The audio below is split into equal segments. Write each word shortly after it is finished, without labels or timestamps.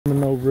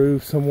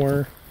roof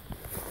somewhere.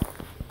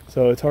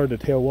 So it's hard to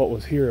tell what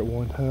was here at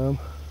one time.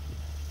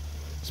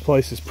 This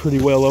place is pretty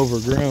well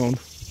overgrown.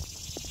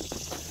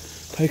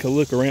 Take a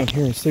look around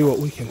here and see what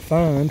we can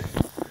find.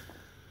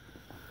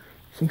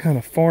 Some kind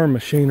of farm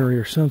machinery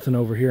or something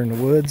over here in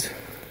the woods.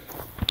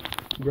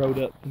 Growed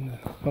up in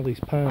all these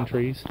pine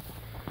trees.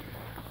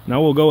 And I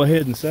will go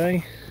ahead and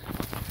say,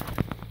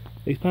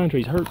 these pine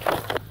trees hurt.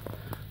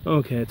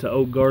 Okay, it's an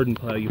old garden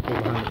plow you pull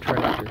behind the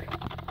tractor.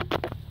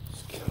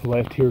 It's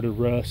left here to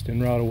rust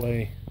and rot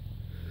away.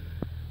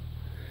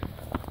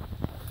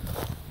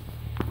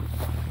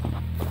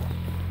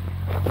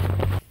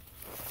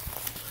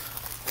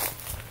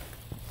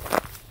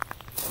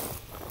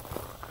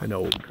 An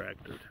old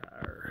tractor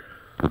tire.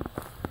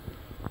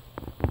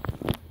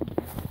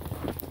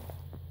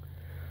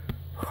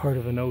 Part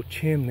of an old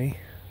chimney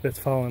that's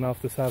fallen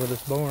off the side of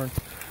this barn.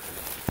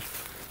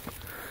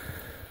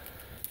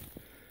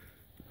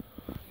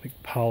 Big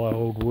pile of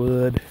old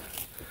wood.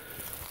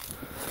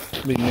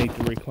 It'd be neat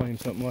to reclaim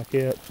something like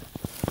that.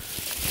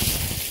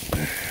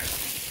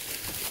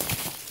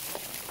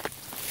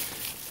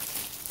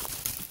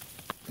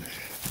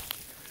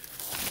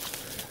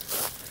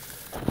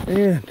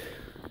 And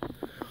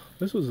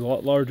this was a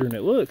lot larger than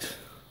it looks.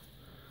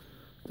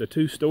 The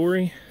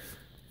 2-story.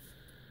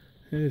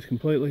 It is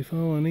completely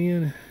falling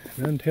in.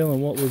 None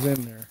telling what was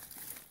in there.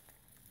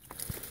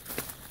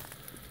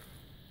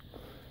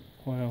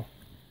 Wow.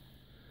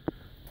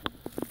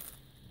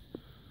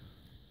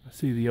 I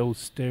see the old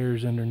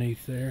stairs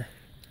underneath there.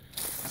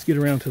 Let's get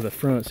around to the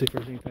front, see if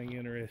there's anything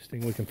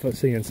interesting we can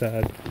see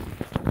inside.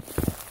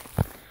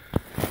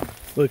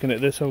 Looking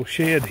at this old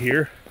shed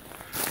here.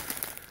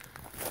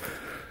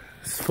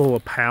 It's full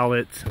of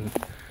pallets and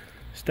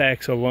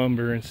stacks of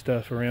lumber and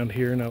stuff around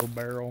here, an old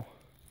barrel.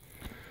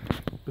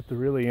 But the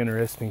really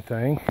interesting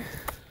thing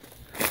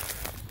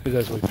is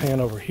as we pan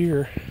over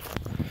here,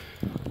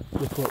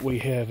 look what we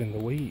have in the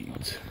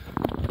weeds.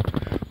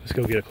 Let's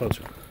go get a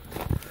closer.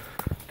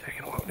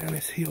 Taking a walk down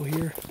this hill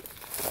here.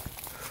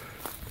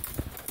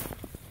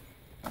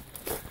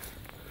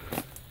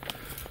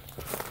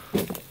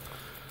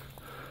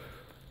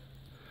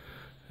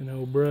 An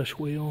old brush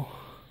wheel.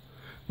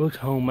 Looks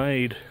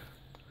homemade.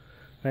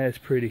 That's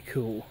pretty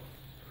cool.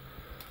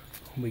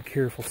 I'll be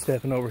careful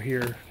stepping over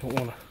here. Don't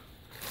want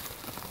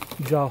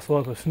to jostle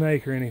up a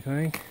snake or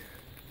anything.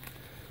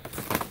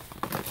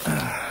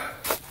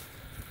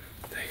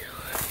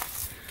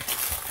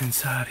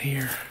 Inside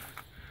here,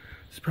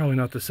 it's probably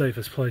not the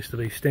safest place to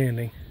be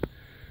standing.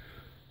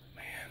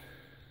 Man,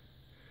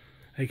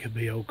 it could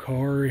be old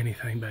car or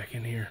anything back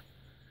in here.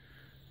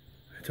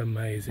 It's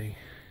amazing.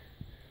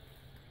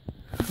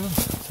 Oh,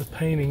 it's a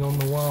painting on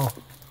the wall.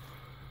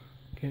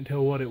 Can't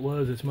tell what it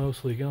was. It's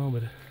mostly gone,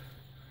 but it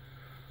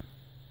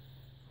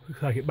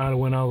looks like it might have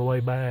went all the way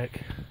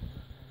back.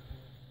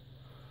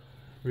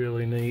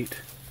 Really neat.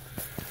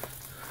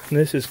 And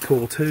this is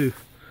cool too.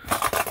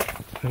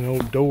 An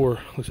old door.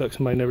 Looks like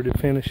somebody never did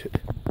finish it.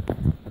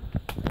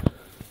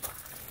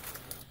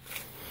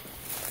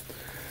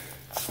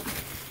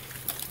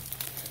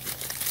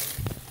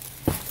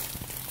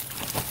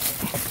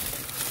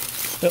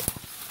 Yep.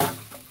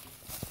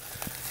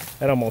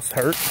 That almost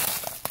hurt.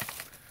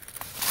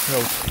 An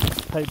old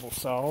table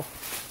saw.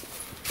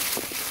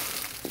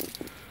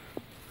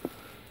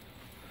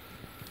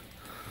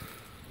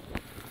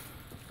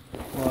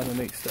 A lot of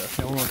neat stuff.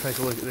 Now we're going to take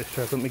a look at this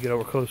truck. Let me get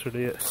over closer to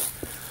it.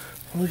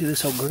 Look at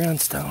this old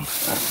grindstone.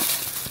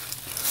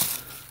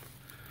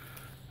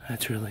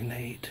 That's really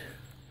neat.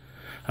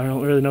 I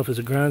don't really know if it's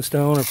a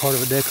grindstone or part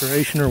of a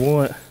decoration or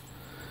what.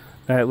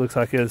 That looks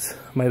like it's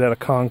made out of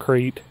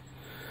concrete.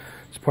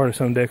 It's part of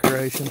some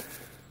decoration.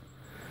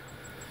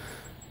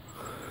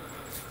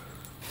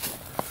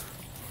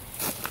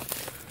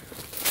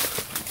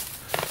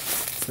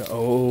 It's the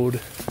old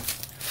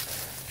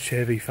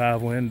Chevy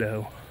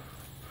 5-window.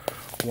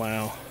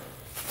 Wow.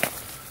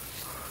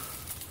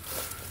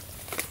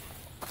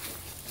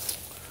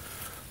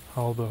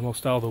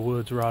 Almost all the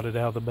wood's rotted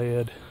out of the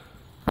bed.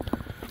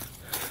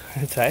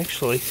 It's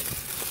actually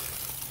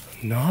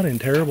not in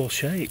terrible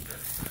shape.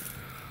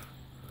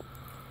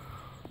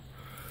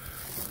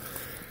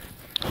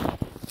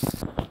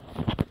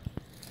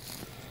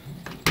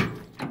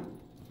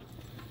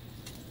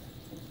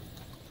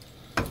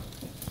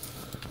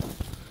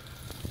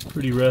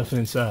 Pretty rough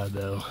inside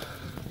though.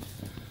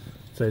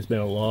 I'd say it's been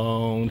a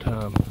long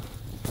time.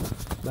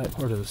 Back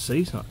part of the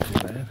seat's not too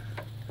bad.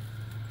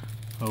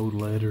 Old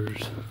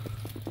letters.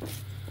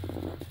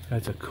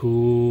 That's a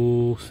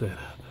cool setup.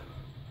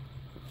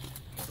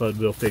 But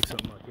we'll fix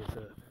something like this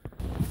up.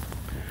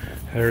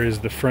 There is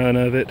the front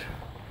of it.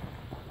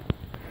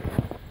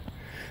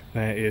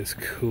 That is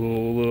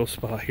cool little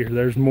spot here.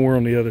 There's more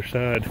on the other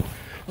side.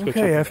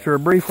 Okay, after a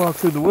brief walk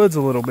through the woods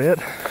a little bit,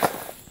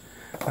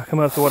 I come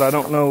up to what I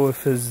don't know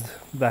if is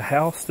the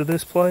house to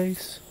this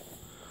place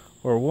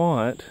or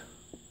what.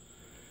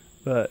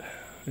 But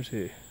there's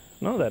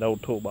not that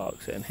old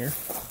toolbox in here.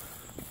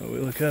 But we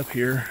look up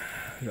here,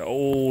 there's an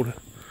old,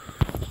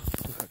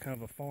 looks like kind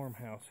of a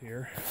farmhouse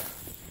here.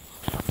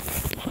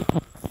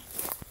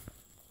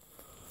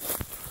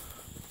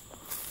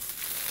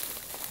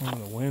 one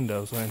of the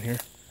windows in here.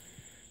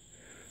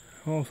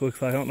 Almost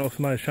looks like, I don't know if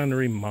somebody's trying to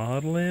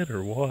remodel it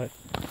or what.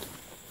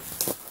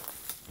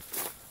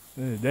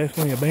 It's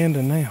definitely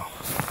abandoned now.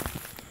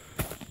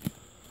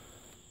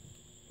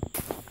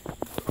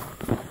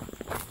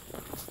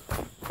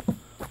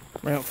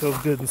 Ground feels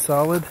good and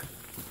solid.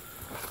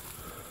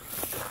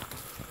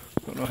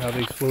 Don't know how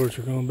these floors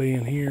are going to be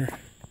in here.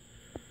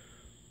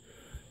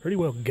 Pretty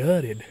well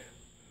gutted.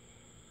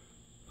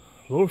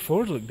 Lower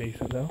floors look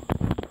decent though.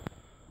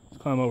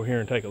 Let's climb over here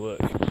and take a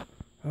look.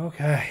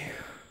 Okay.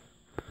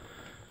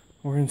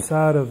 We're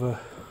inside of a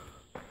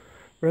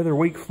rather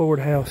weak floored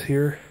house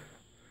here.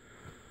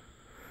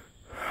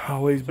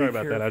 Always sorry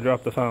about that. I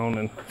dropped the phone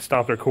and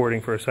stopped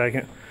recording for a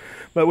second.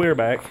 But we're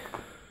back.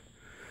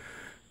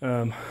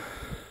 There's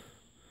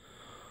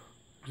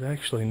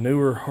actually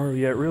newer hardware.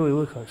 Yeah, it really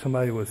looks like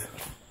somebody was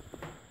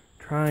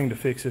trying to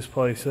fix this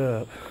place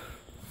up.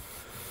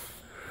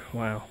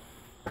 Wow.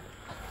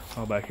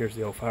 Oh, back here's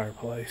the old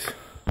fireplace.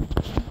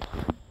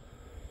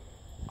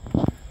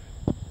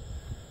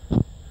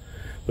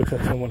 Looks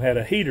like someone had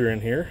a heater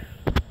in here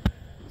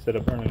instead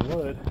of burning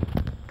wood.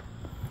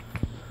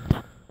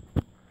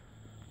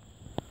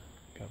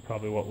 Got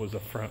probably what was a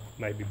front,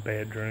 maybe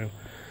bedroom.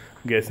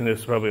 I'm guessing this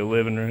is probably a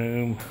living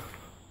room.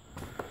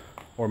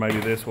 Or maybe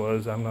this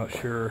was, I'm not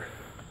sure.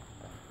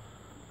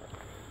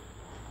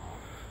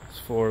 This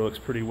floor looks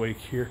pretty weak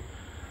here.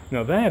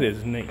 Now that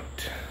is neat.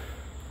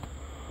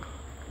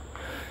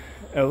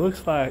 It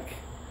looks like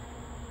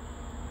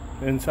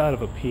the inside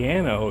of a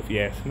piano, if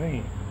you ask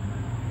me.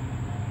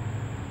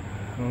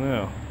 I don't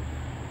know.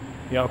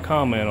 Y'all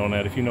comment on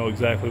that if you know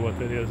exactly what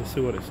that is. Let's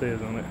see what it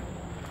says on it.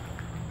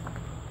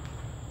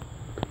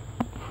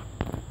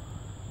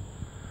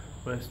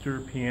 Lester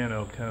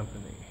Piano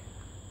Company.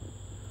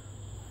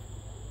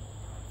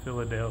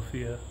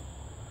 Philadelphia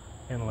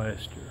and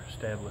Leicester.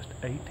 Established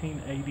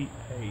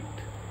 1888.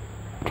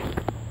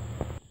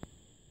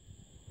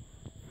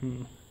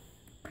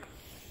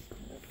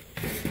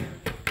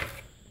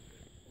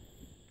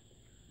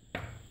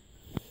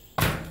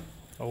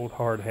 Old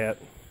hard hat.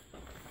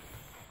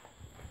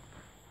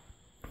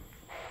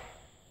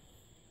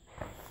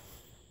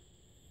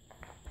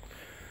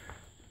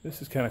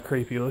 This is kind of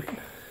creepy looking.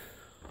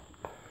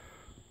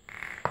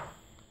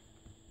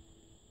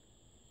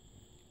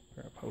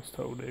 Post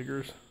hole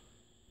diggers.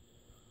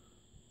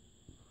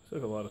 Looks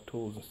like a lot of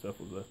tools and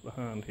stuff was left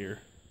behind here.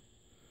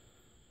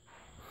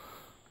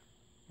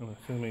 I'm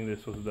assuming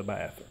this was the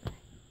bathroom,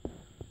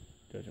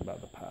 judging by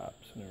the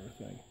pipes and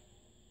everything.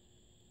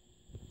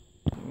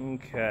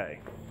 Okay.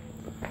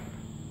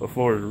 The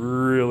floor is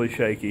really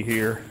shaky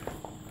here.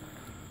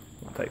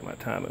 I'll take my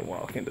time and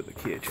walk into the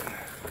kitchen.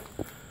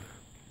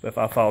 But if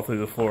I fall through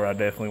the floor, I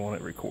definitely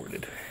want it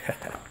recorded.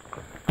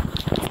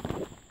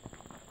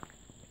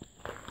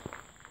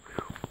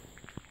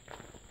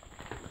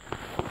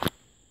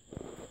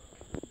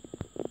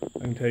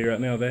 I can tell you right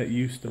now, that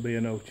used to be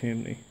an old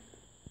chimney.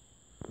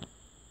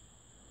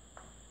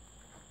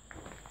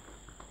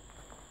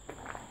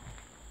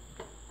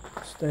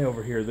 Stay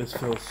over here, this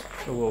feels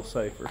a little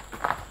safer.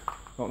 I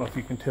don't know if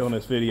you can tell in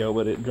this video,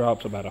 but it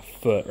drops about a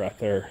foot right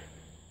there.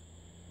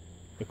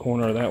 The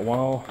corner of that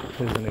wall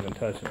isn't even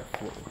touching the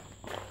floor.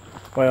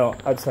 Well,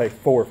 I'd say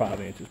 4 or 5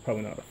 inches,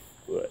 probably not a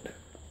foot.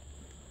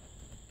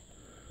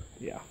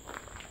 Yeah.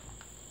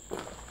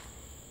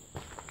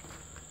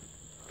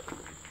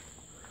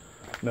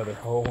 Another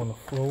hole on the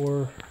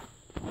floor.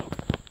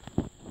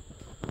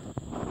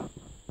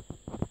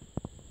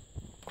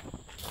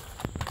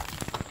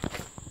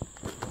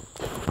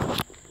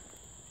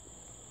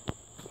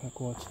 Like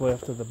what's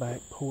left of the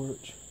back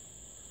porch.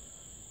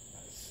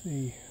 Let's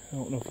see. I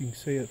don't know if you can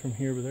see it from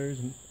here, but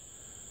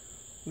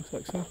looks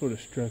like some sort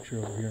of structure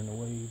over here in the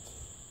weeds.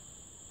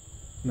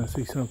 And I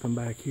see something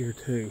back here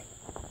too.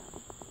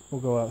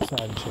 We'll go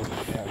outside and check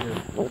it out here.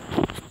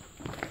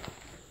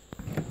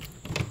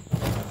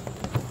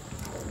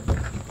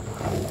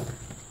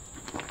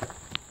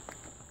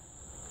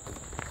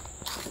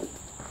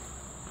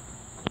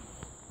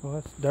 Well,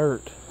 that's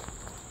dirt.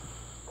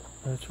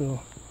 That's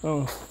real.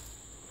 Oh,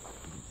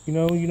 you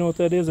know what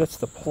that is? That's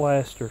the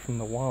plaster from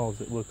the walls.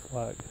 It looks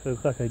like. It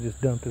looks like they just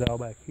dumped it all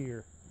back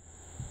here.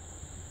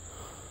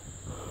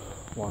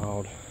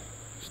 Wild.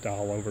 Just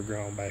all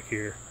overgrown back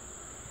here.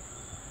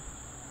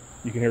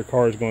 You can hear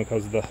cars going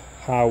because the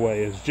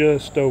highway is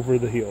just over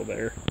the hill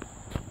there.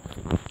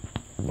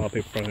 A lot of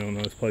people probably don't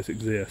know this place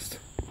exists.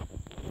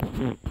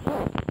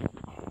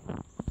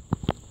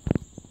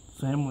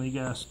 Family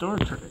Guy Star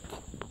Trek.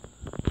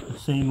 The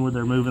scene where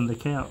they're moving the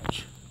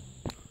couch.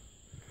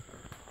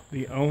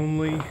 The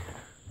only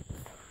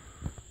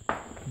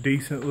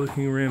decent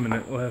looking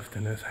remnant left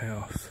in this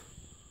house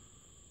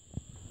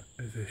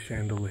is this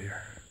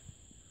chandelier.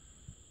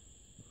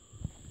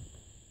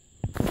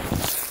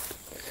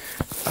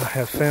 I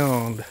have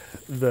found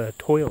the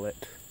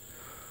toilet.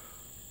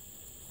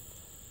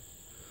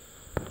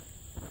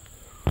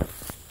 An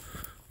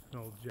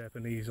old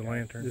Japanese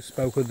lantern. Just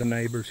spoke with the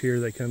neighbors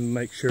here. They come to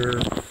make sure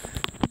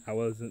I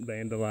wasn't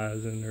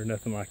vandalizing or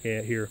nothing like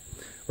that here,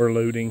 or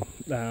looting.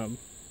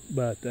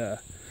 but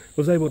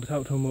was able to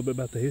talk to him a little bit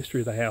about the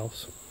history of the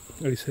house.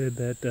 He said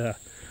that the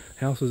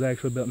house was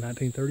actually built in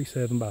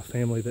 1937 by a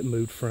family that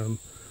moved from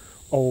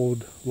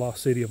old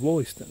lost city of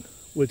Lewiston,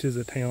 which is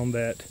a town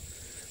that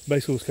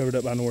basically was covered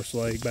up by North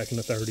Lake back in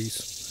the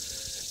 30s.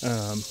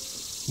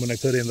 When they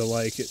put in the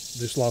lake, it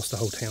just lost the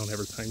whole town.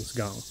 Everything was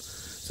gone.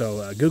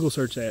 So Google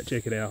search that,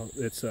 check it out.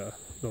 It's the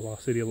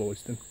lost city of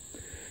Lewiston.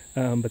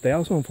 But they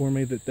also informed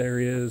me that there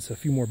is a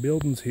few more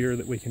buildings here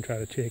that we can try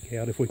to check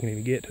out if we can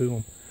even get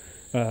to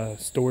them.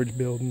 Storage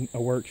building,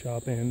 a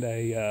workshop, and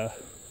a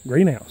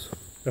greenhouse.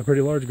 A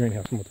pretty large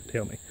greenhouse from what they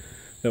tell me.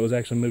 That was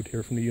actually moved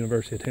here from the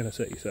University of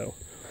Tennessee. So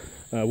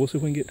we'll see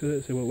if we can get to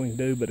it, see what we can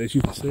do. But as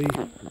you can see,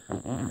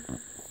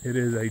 it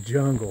is a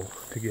jungle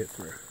to get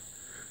through.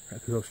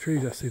 Right through those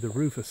trees, I see the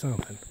roof of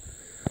something.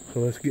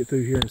 So let's get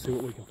through here and see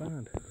what we can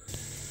find.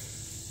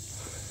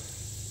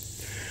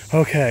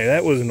 Okay,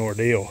 that was an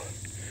ordeal.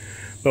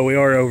 But we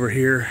are over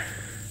here.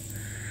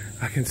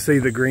 I can see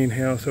the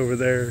greenhouse over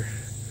there.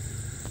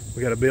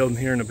 We got a building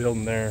here and a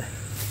building there.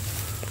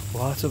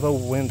 Lots of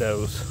old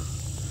windows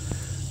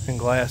and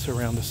glass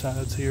around the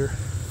sides here.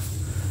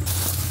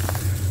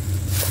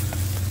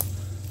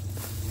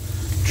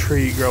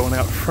 Tree growing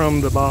out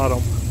from the bottom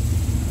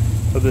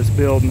of this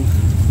building.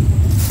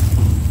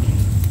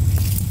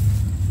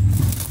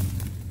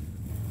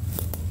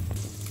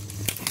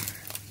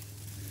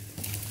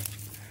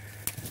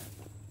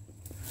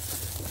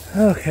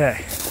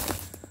 Okay,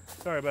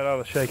 sorry about all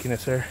the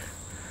shakiness there.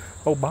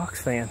 Old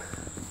box fan,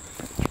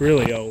 it's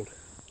really old.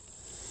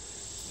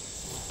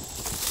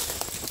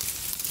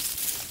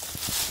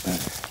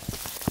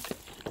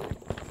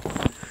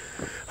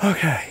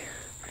 Okay,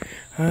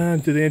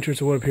 I'm to the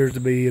entrance of what appears to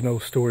be an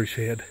old storage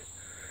shed.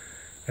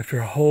 After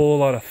a whole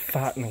lot of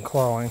fighting and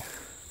clawing.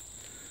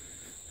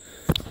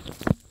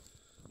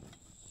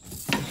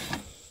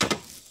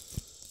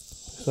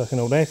 It's like an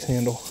old axe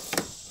handle.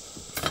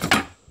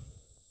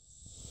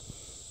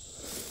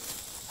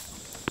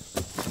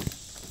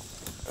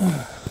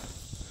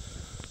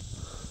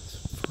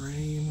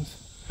 Frames.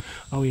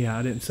 Oh yeah,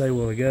 I didn't say a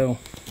while ago.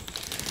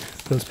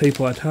 Those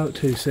people I talked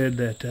to said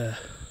that the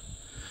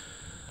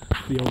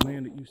old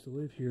man that used to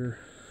live here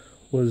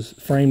was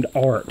framed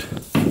art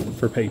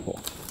for people.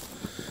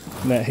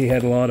 And that he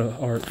had a lot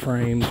of art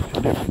framed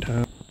at different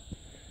times.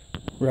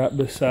 Right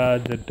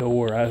beside the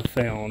door I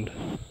found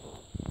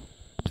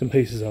some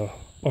pieces of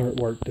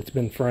artwork that's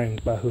been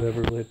framed by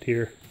whoever lived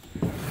here.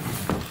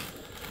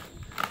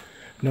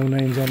 No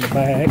names on the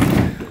back.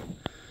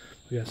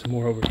 We got some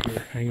more over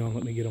here. Hang on,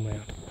 let me get them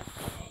out.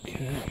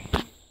 Okay.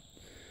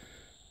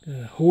 Got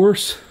a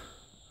horse.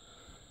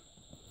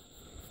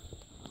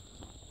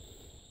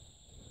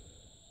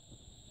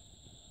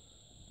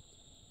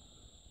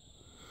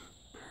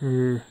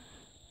 Per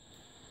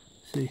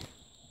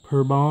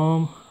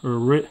bomb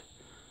or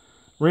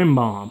rim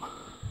bomb.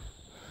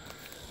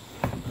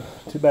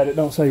 Too bad it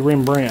don't say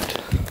Rembrandt.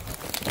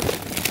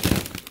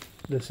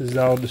 This is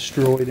all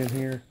destroyed in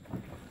here.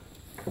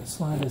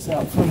 Slide this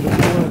out from the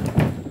door.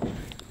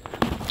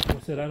 Like I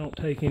said, I don't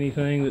take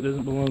anything that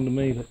doesn't belong to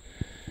me, but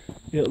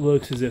it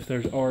looks as if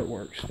there's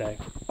artwork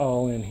stacked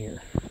all in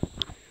here.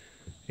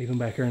 Even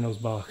back here in those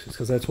boxes,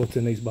 because that's what's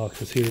in these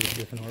boxes here, is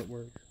different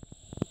artwork.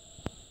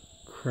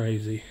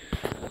 Crazy.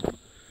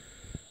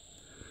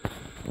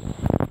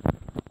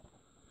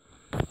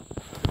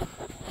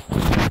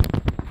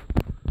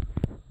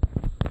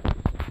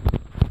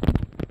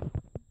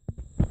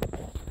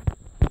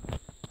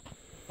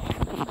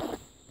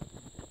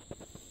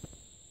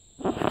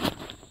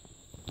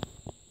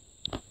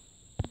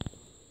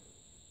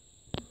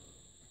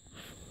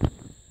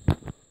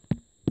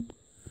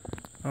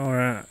 All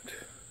right,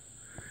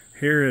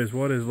 here is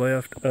what is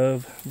left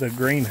of the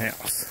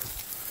greenhouse.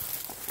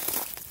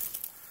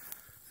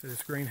 So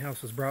this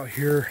greenhouse was brought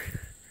here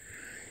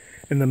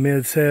in the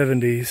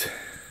mid-70s,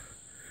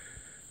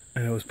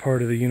 and it was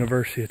part of the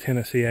University of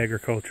Tennessee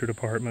Agriculture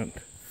Department.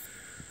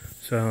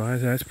 So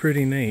that's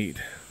pretty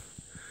neat.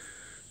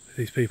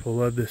 These people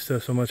love this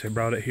stuff so much they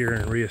brought it here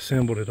and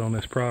reassembled it on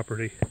this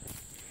property.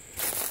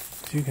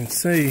 As you can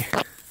see,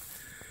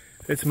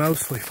 it's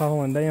mostly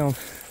falling down.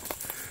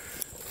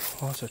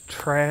 Lots of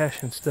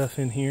trash and stuff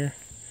in here.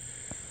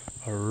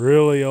 A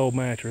really old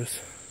mattress.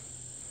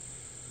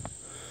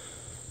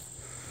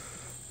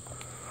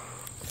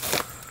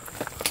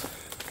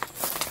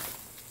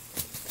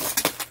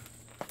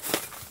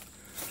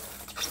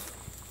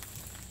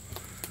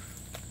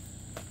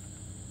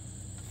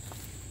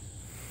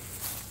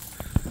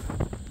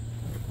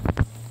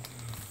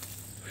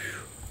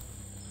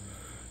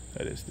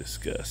 That is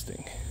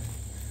disgusting.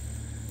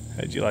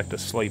 How'd you like to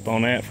sleep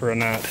on that for a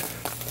night?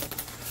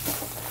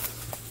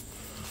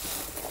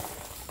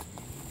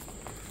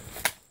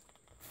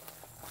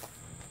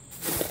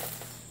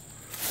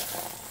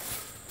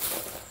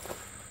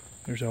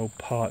 There's old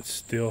pots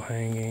still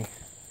hanging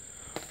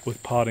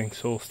with potting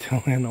soil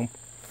still in them.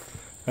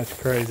 That's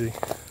crazy.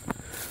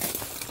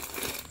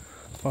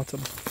 Lots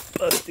of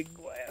busted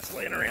glass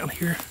laying around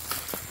here.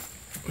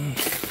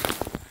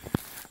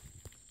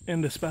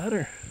 And the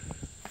spider.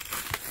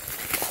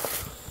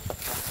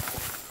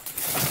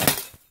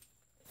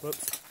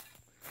 Whoops.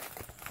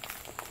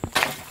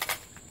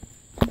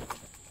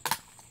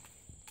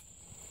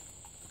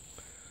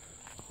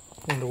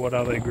 Wonder what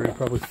all they grew.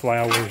 Probably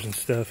flowers and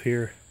stuff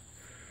here.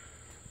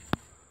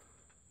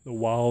 The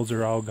walls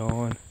are all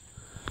gone,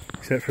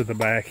 except for the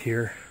back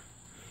here.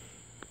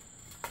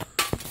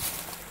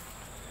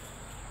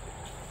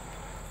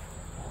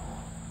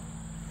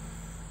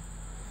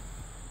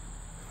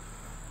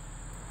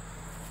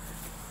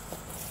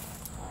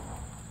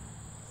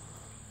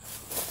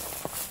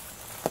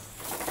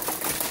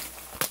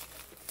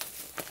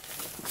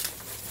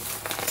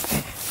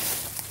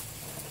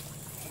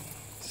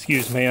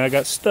 Excuse me, I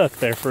got stuck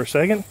there for a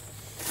second.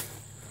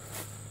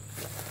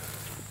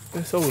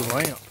 This old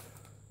lamp.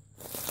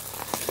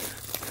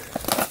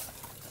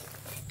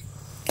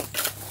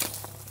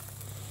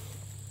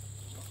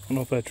 I don't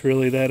know if that's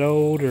really that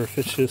old or if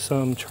it's just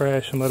some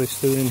trash somebody's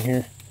threw in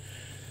here.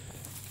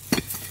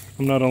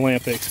 I'm not a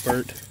lamp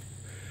expert,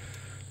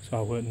 so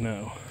I wouldn't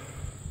know.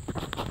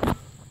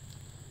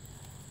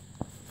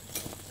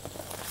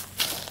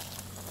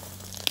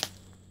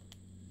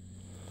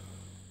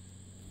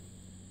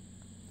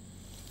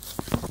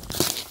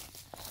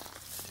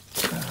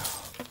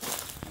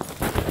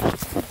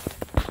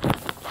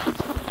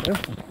 Well,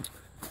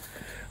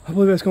 I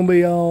believe that's going to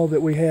be all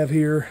that we have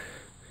here.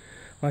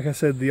 Like I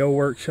said, the old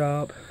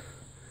workshop,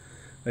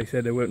 they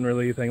said there wasn't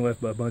really anything left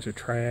but a bunch of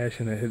trash,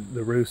 and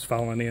the roof's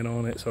falling in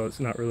on it, so it's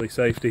not really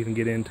safe to even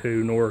get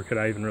into, nor could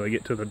I even really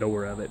get to the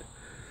door of it.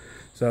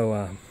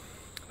 So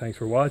thanks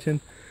for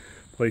watching.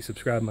 Please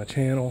subscribe to my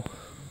channel.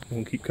 I'm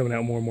going to keep coming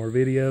out more and more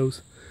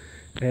videos,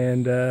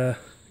 and you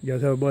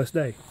guys have a blessed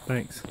day.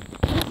 Thanks.